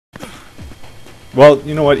Well,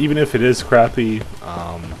 you know what? Even if it is crappy,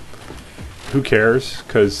 who cares?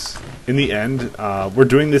 Because in the end, we're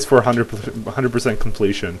doing this for 100%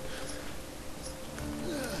 completion.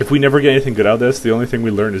 If we never get anything good out of this, the only thing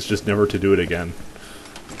we learn is just never to do it again.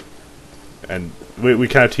 And we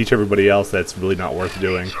kind of teach everybody else that's really not worth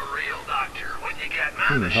doing.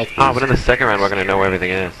 But in the second round, we're gonna know where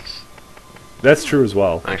everything is. That's true as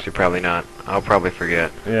well. Actually, probably not. I'll probably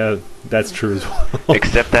forget. Yeah, that's true as well.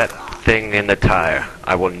 Except that thing in the tire.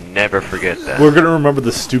 I will never forget that. We're gonna remember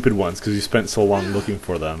the stupid ones because you spent so long looking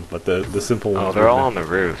for them. But the simple ones. Oh, they're all on the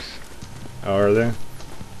roofs. Oh, are they?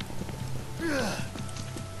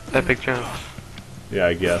 That big jump. Yeah,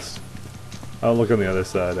 I guess. I'll look on the other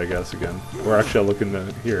side, I guess, again. Or actually, I'll look in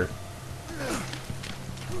the here.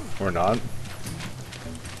 Or not.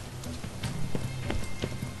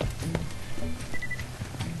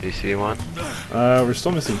 Do you see one? We're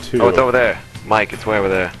still missing two. Oh, it's over there. Mike, it's way over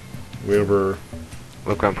there. Way over.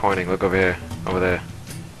 Look where I'm pointing. Look over here. Over there.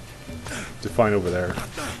 Define over there.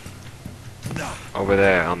 Over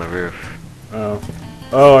there on the roof. Oh.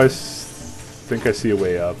 Oh, I think I see a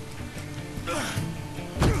way up.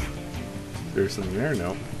 There's something there?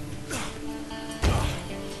 No.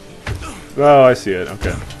 Oh, I see it.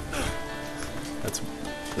 Okay. That's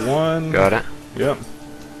one. Got it? Yep.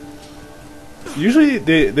 Usually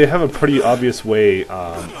they have a pretty obvious way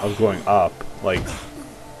of going up, like,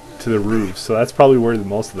 to the roofs, so that's probably where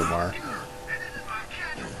most of them are.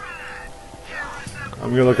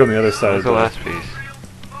 I'm gonna look on the other side. Where's the last piece?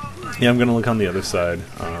 Yeah, I'm gonna look on the other side,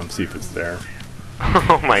 see if it's there.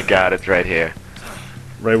 Oh my god, it's right here.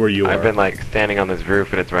 Right where you are. I've been, like, standing on this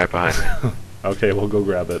roof and it's right behind me. Okay, we'll go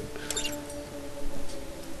grab it.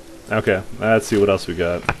 Okay, let's see what else we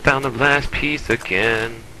got. I found the last piece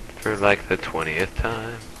again for, like, the 20th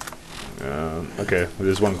time. Okay,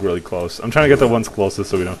 there's one really close. I'm trying to get the ones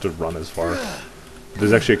closest so we don't have to run as far.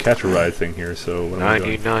 There's actually a catch a ride thing here, so what am I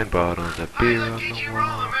doing? 99 bottles of beer on the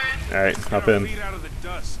wall. Alright, hop in.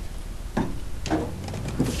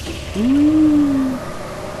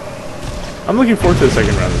 I'm looking forward to the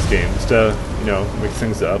second round of this game, just to, you know, mix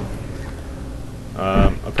things up.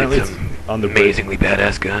 Apparently it's on the amazingly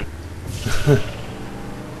badass gun.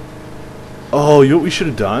 Oh, you know what we should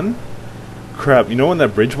have done? Crap, you know when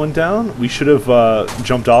that bridge went down? We should have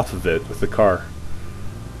jumped off of it with the car.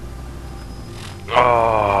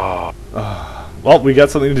 Oh. Well, we got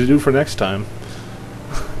something to do for next time.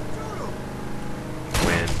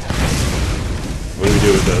 Win. What do we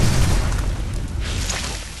do with this?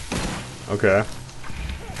 Okay.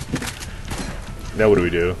 Now what do we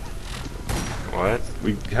do? What?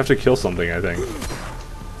 We have to kill something, I think.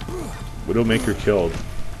 Widowmaker killed.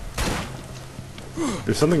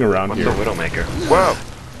 There's something around What's here. a Widowmaker? Whoa!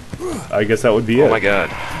 I guess that would be it. Oh my god.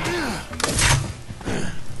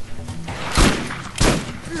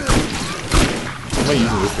 What am I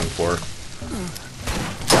using this thing for?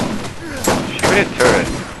 Shoot it, turret.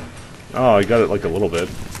 Oh, I got it like a little bit.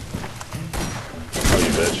 Oh,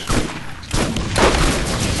 you bitch.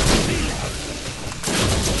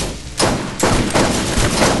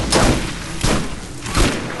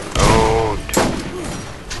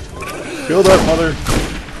 Kill that mother.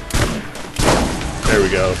 There we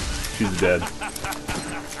go. She's dead.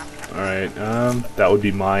 Alright, that would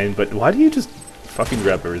be mine, but why do you just fucking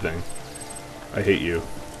grab everything? I hate you.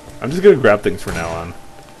 I'm just gonna grab things from now on.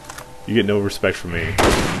 You get no respect from me.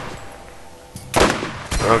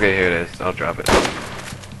 Okay, here it is. I'll drop it.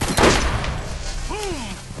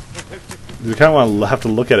 You kind of want to have to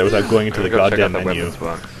look at it without going into the goddamn menu.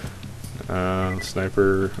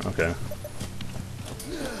 Sniper, okay.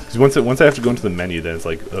 Because once I have to go into the menu, then it's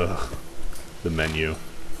like, ugh, the menu.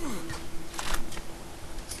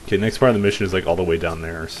 Okay, next part of the mission is like all the way down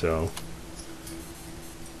there, so.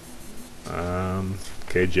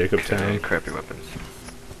 Okay, Jacobtown. Crappy weapons.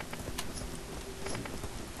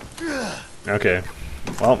 Okay,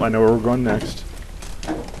 well, I know where we're going next.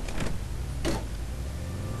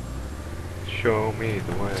 Show me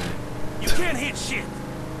the way. You can't hit shit.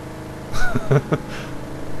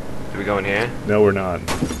 Do we go in here? No, we're not.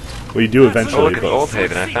 We do eventually. Oh, look at Old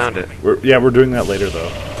Haven. I found it. We're doing that later though.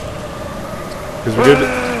 Because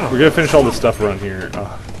we're gonna finish all the stuff around here.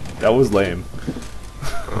 Oh, that was lame.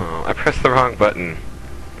 Oh, I pressed the wrong button.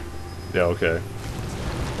 Yeah, okay.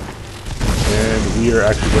 And we are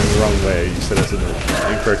actually going the wrong way. You set us in the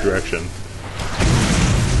incorrect direction.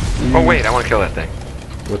 Oh wait, I want to kill that thing.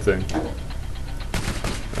 What thing?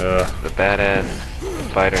 The badass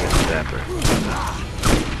fighter and snapper.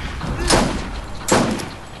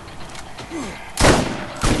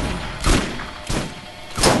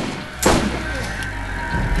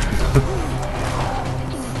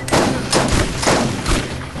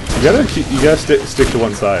 You gotta stick to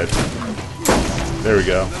one side. There we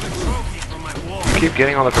go. You keep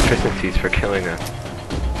getting all the proficiencies for killing them.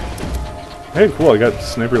 Hey, cool, I got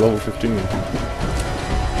sniper level 15.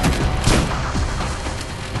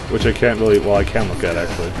 Which I can't really, well, I can look at,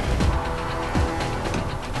 actually.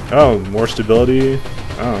 Oh, more stability.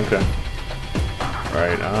 Oh, okay.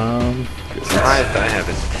 Alright, The highest I have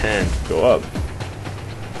is 10. go up.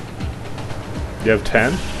 You have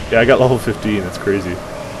 10? Yeah, I got level 15, that's crazy.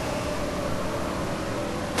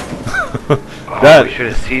 Oh, That- we should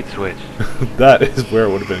have seed switched. That is where it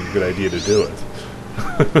would have been a good idea to do it.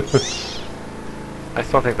 I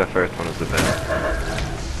still think the first one was the best.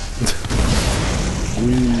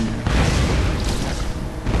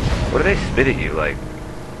 What do they spit at you, like?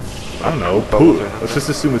 I don't know, Bubbles poop. or something? Let's just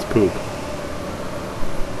assume it's poop.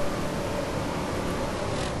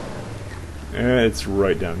 It's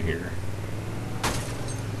right down here.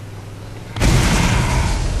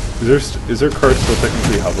 Is their car still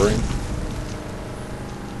technically hovering?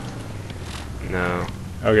 No.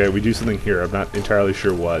 Okay, we do something here. I'm not entirely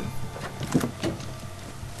sure what.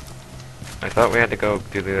 I thought we had to go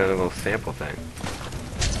do the other little sample thing.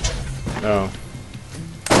 Oh.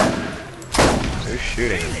 Who's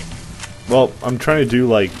shooting? Well, I'm trying to do,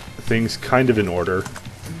 like, things kind of in order.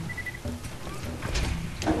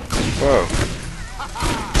 Whoa.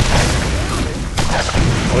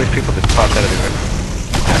 All these people just popped out of the ground.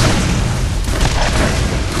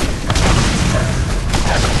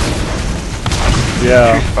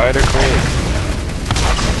 Yeah. Spider Queen.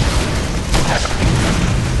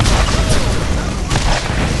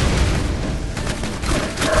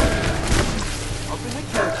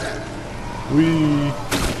 Whee!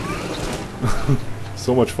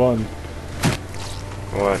 So much fun.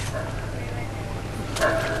 What?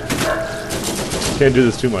 Can't do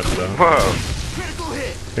this too much, though. Whoa.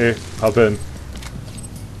 Hey, hop in.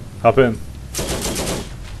 Hop in.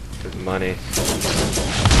 There's money.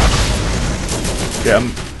 Yeah,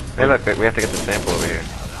 Hey, look, we have to get the sample over here.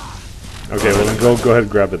 okay, well then go ahead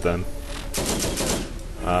and grab it then.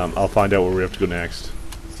 I'll find out where we have to go next.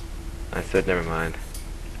 I said never mind.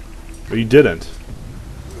 But you didn't.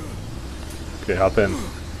 Okay, hop in.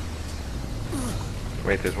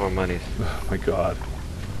 Wait, there's more monies. Oh my god.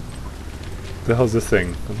 What the hell's this thing?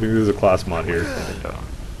 I think there's a class mod here.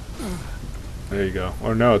 There you go.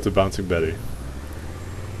 Or no, it's a bouncing Betty.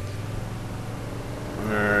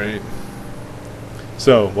 Alright.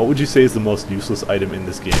 So, what would you say is the most useless item in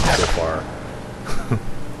this game so far?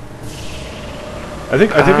 I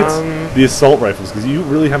think it's the assault rifles, because you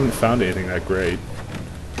really haven't found anything that great.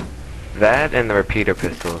 That and the repeater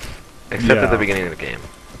pistols. Except Yeah. at the beginning of the game.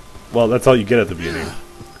 Well, that's all you get at the beginning.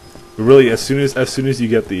 But really, as soon as you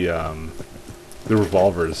get the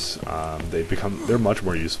revolvers, they're much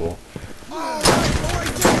more useful.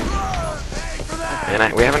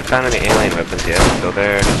 And we haven't found any alien weapons yet, so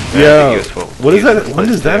they're Yeah. useful. What is that? Useless When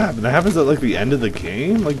does that too. happen? That happens at like the end of the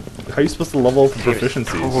game. Like, how are you supposed to level up the Seems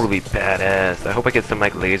proficiencies? totally badass. I hope I get some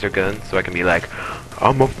like laser guns so I can be like,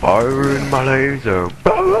 I'm a fire in my laser.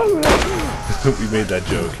 We made that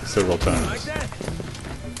joke several times.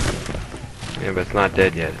 Yeah, but it's not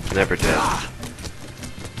dead yet. It's never dead.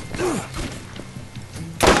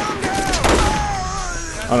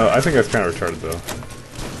 Oh no, I think that's kind of retarded though.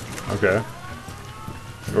 Okay.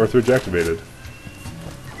 Northridge activated.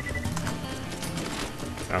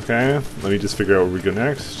 Okay, let me just figure out where we go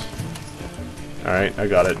next. Alright, I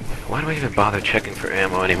got it. Why do I even bother checking for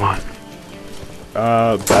ammo anymore?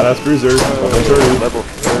 Badass Bruiser, level 30. Level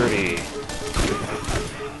 30.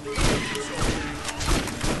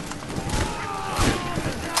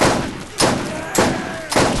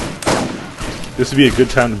 This would be a good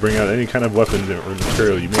time to bring out any kind of weapon or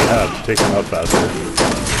material you may have to take them out faster.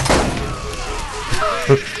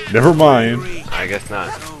 Never mind. I guess not.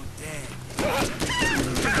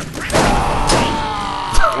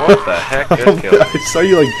 What the heck just killed me? I saw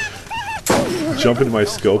you like jump into my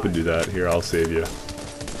scope and do that. Here, I'll save you.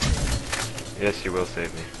 Yes, you will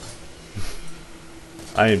save me.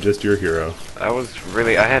 I am just your hero. I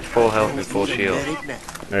had full health and full shield.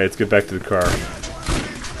 Alright, let's get back to the car.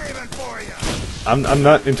 I'm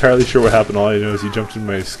not entirely sure what happened. All I know is he jumped into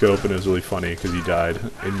my scope and it was really funny because he died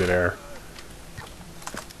in midair.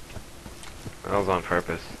 That was on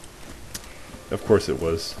purpose. Of course it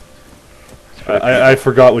was. I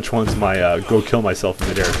forgot which one's my go kill myself in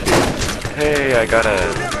midair escape. Hey, I got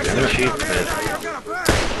an achievement.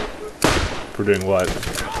 For doing what?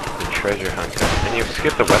 The treasure hunter. And you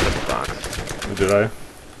skipped the weapons box. Did I?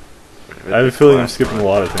 I have a feeling I'm skipping a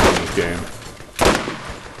lot of things in this game.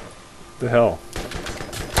 What the hell?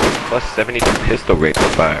 Plus 72 pistol rate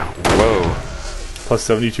fire. Whoa. Plus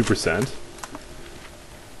 72%.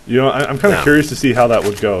 You know, I'm kind of No. curious to see how that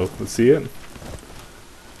would go. Let's see it.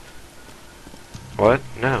 What?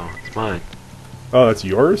 No, it's mine. Oh, that's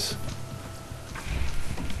yours?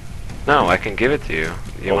 No, I can give it to you.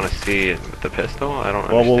 You Oh. want to see it with the pistol? I don't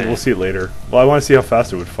Well, understand. we'll see it later. Well, I want to see how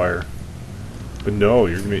fast it would fire. But no,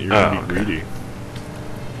 you're gonna be okay. greedy.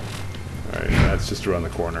 All right, that's just around the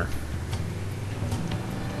corner.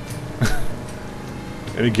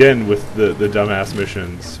 And again, with the dumbass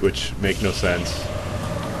missions, which make no sense.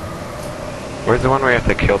 Where's the one where you have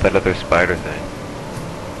to kill that other spider thing?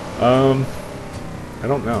 I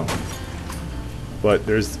don't know. But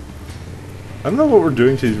there's... I don't know what we're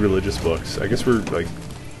doing to these religious books. I guess we're, like,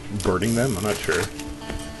 burning them? I'm not sure.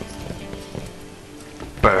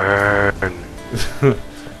 Burn.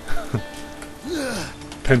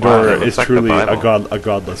 Pandora Wow, that is looks like the truly Bible. a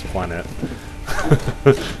godless planet.